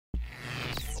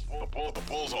The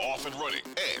Bulls are off and running,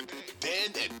 and Dan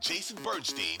and Jason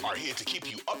Bernstein are here to keep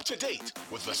you up to date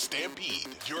with the Stampede.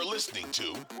 You're listening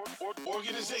to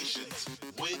Organizations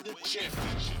Win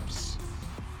Championships.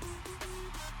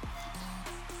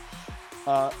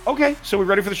 Okay, so we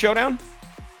ready for the showdown?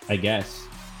 I guess.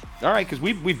 All right, because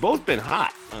we've both been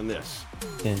hot on this.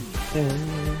 It's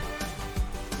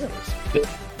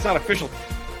not official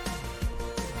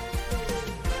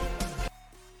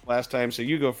last time, so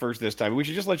you go first this time. We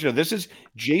should just let you know, this is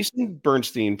Jason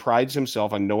Bernstein prides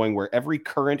himself on knowing where every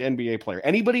current NBA player,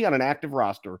 anybody on an active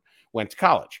roster, went to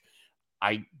college.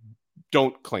 I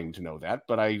don't claim to know that,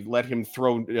 but I let him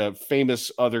throw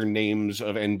famous other names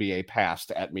of NBA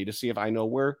past at me to see if I know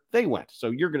where they went. So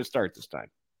you're going to start this time.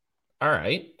 All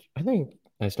right. I think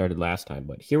I started last time,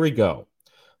 but here we go.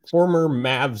 Former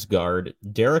Mavs guard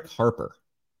Derek Harper.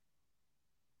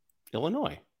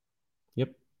 Illinois.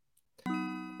 Yep.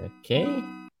 Okay.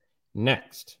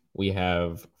 Next, we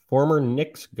have former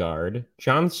Knicks guard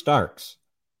John Starks.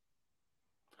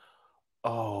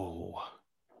 Oh,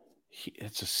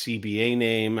 it's a CBA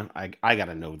name. I got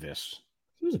to know this.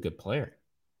 He was a good player.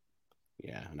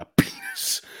 Yeah, and a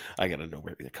penis. I got to know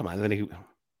where. Come on.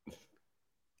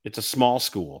 It's a small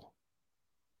school.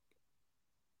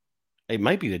 It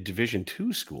might be the Division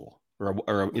II school,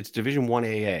 or it's Division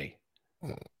I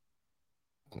AA.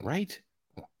 Right?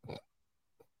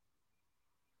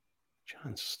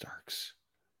 John Starks.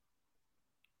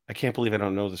 I can't believe I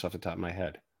don't know this off the top of my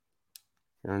head.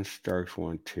 John Starks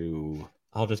went to...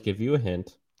 I'll just give you a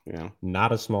hint. Yeah.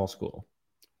 Not a small school.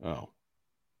 Oh.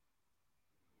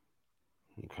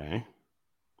 Okay.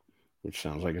 Which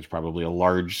sounds like it's probably a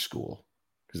large school,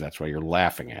 because that's why you're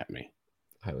laughing at me.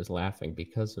 I was laughing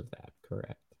because of that.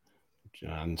 Correct.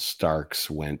 John Starks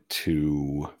went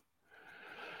to...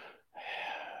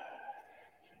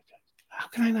 How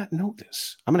can I not know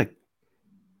this? I'm going to...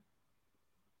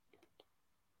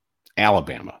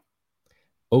 Alabama.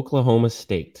 Oklahoma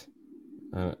State.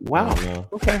 Wow.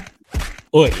 Okay.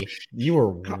 Oi, you were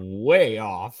way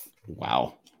off.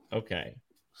 Wow. Okay.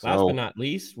 Last but not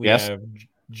least, we have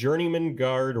journeyman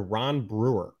guard Ron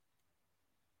Brewer.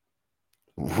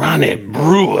 Ronnie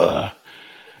Brewer.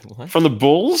 What? From the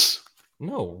Bulls?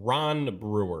 No, Ron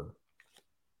Brewer.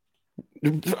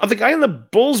 The guy in the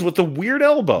Bulls with the weird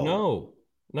elbow.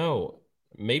 No.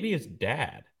 Maybe his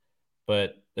dad.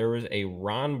 But there was a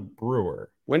Ron Brewer.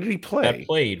 When did he play? That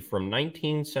played from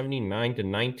 1979 to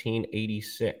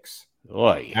 1986.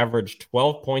 Oy. Averaged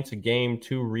 12 points a game,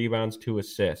 2 rebounds, 2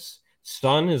 assists.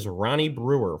 Son is Ronnie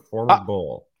Brewer, former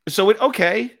Bull.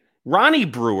 Okay. Ronnie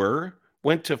Brewer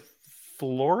went to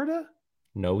Florida?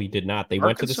 No, he did not. They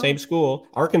went to the same school.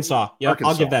 Arkansas. Yeah,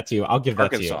 I'll give that to you. I'll give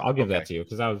that to you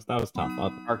because that was tough.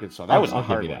 Arkansas. That was a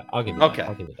hard one. one. I'll give you that.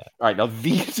 I'll give you that. All right, now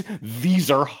these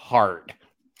are hard.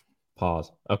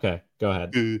 Pause. Okay, go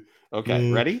ahead.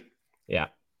 Okay, ready? Yeah.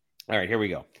 All right, here we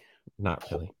go. Not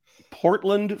really.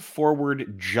 Portland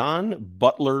forward John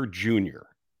Butler Jr.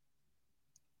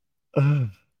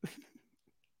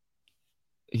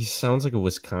 He sounds like a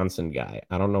Wisconsin guy.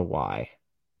 I don't know why.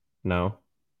 No.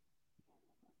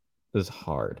 This is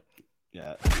hard.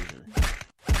 Yeah.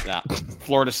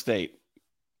 Florida State.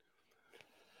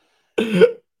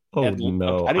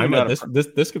 No. I mean,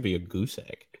 this could be a goose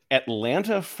egg.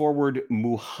 Atlanta forward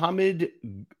Muhammad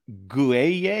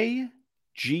Gueye,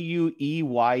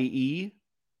 Gueye.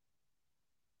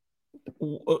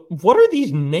 What are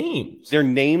these names? They're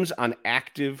names on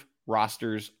active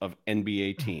rosters of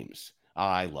NBA teams.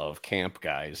 I love camp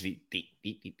guys.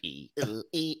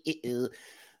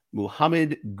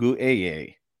 Muhammad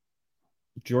Gueye.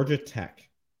 Georgia Tech.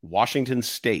 Washington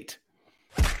State.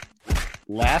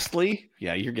 Lastly,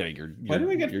 yeah, you're getting your... Why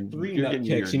do I get 3 nut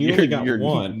kicks and you only got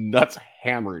 1? Nuts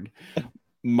hammered.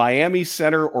 Miami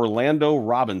center Orlando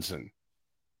Robinson.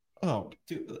 Oh,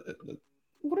 dude,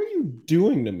 what are you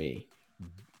doing to me?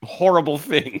 Horrible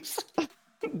things.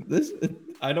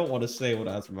 I don't want to say what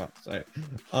I was about to say.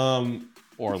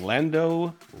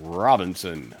 Orlando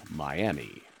Robinson,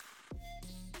 Miami.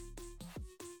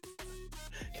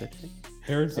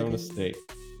 Arizona State.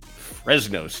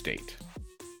 Fresno State.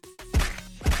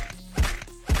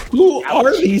 Who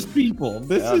are these people?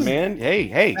 This is man.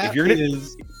 Hey, if you're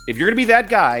gonna be that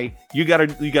guy, you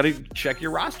gotta check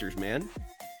your rosters, man.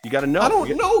 You gotta know. I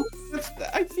don't know.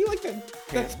 I feel like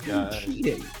that's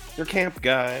cheating. They're camp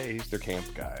guys.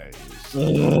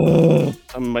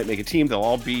 Some might make a team. They'll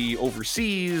all be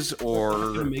overseas,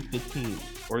 or make the team,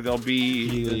 or they'll be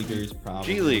G Leaguers.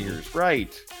 Probably G Leaguers,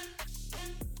 right?